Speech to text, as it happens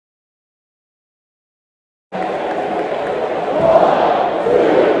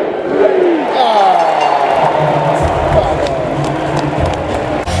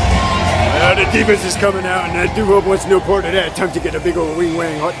Divas is coming out, and that Duhop wants no part of that. Time to get a big old wing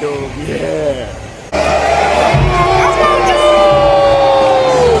wang hot dog. Yeah.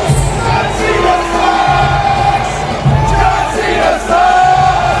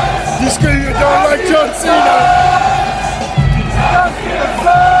 You scream you don't like John Cena.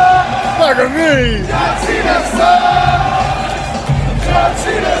 Look at me.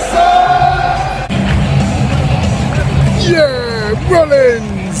 Yeah,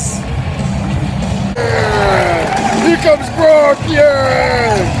 Rollins. Yeah. Here comes Brock.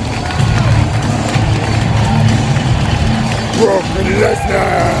 Yeah. Brock and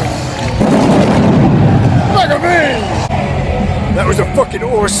Lesnar. Look at me. That was a fucking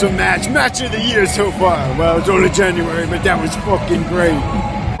awesome match. Match of the year so far. Well, it's only January, but that was fucking great.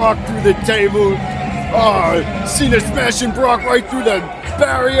 Brock through the table. Oh, Cena smashing Brock right through the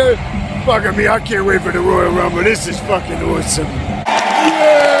barrier. Fuck at me, I can't wait for the Royal Rumble. This is fucking awesome.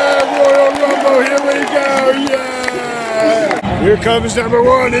 Yeah, Royal Rumble, here we go, yeah. Here comes number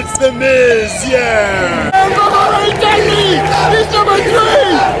one, it's The Miz, yeah. Number 8, Daly, he's number 3,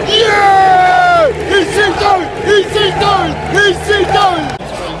 yeah. He's seen those.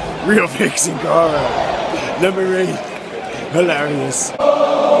 Real Vixen Cara. Number 8, hilarious.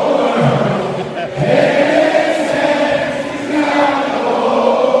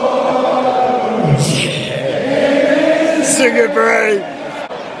 Sing it, Bray!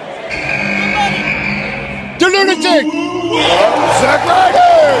 The Lunatic! Zack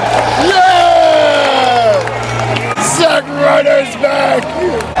Ryder! Yeah! Zack Ryder's back!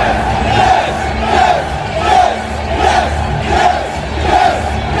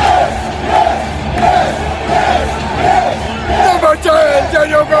 Number 10,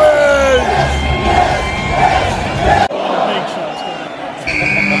 Daniel Bryan!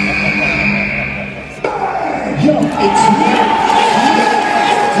 Yo, it's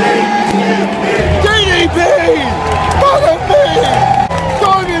DDP! Follow me!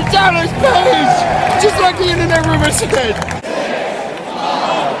 Throw me down his page! Just like the internet rumor said!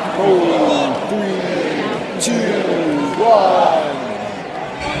 4, 3, 2, 1.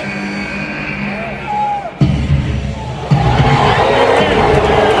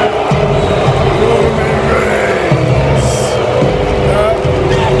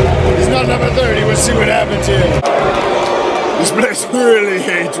 He's not number 30, we'll see what happens here. This place really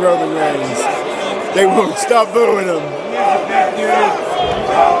hates Roman Reigns. They won't stop booing him.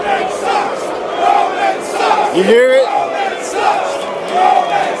 You hear it?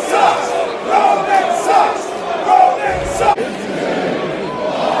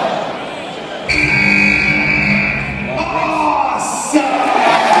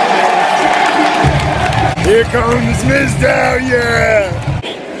 Here comes Miz down, yeah!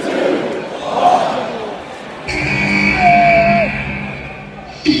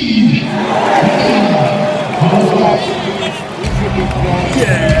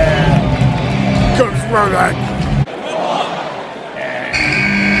 Yeah! Comes Roman!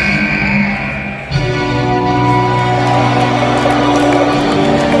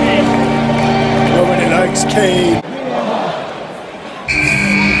 Nobody likes Kane.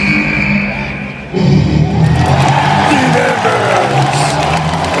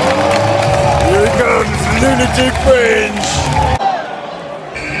 Here comes Lunatic Fringe!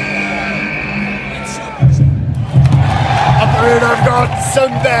 And I've got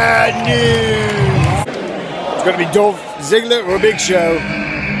some bad news. It's gonna be Dolph Ziggler or Big Show.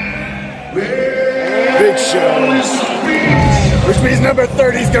 Big Show. Which means number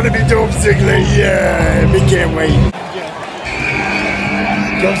 30 is gonna be Dolph Ziggler. Yeah, we can't wait.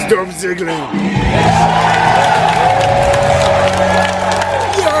 Comes Dolph Ziggler.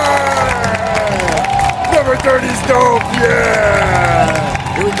 Yeah! Number 30's Dolph.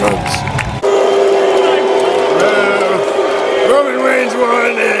 Yeah! Here he comes. Roman Reigns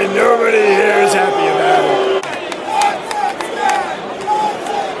won and nobody here is happy about it.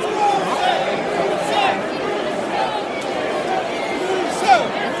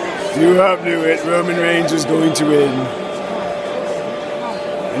 Duhop knew it, Roman Reigns was going to win.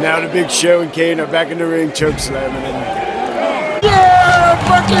 And now the Big Show and Kane are back in the ring, choke slamming him. Yeah,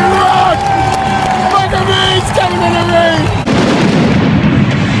 fucking rock! Fucking Reigns coming in the ring!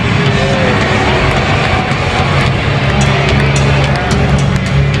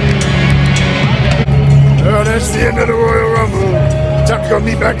 Oh, that's the end of the Royal Rumble. Time to go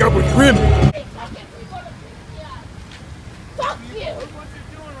meet back up with Grim. Fuck you!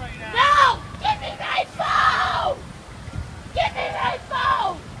 No! Give me my phone! Give me my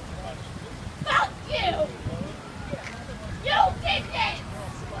phone! Fuck you! You did this!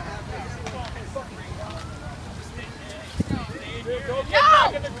 No!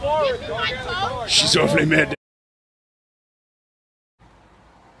 Give me my phone. She's awfully mad.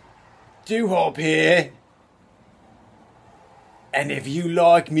 Duhop here. And if you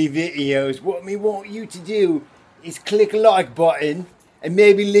like me videos, what me want you to do is click a like button and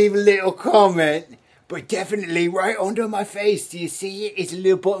maybe leave a little comment. But definitely right under my face, do you see it? It's a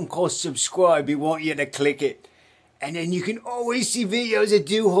little button called subscribe. We want you to click it. And then you can always see videos of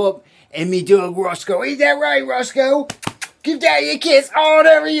Duhop and me dog Roscoe. Is that right, Roscoe? Give Daddy a kiss. Oh,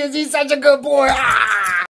 there he is. He's such a good boy. Ah!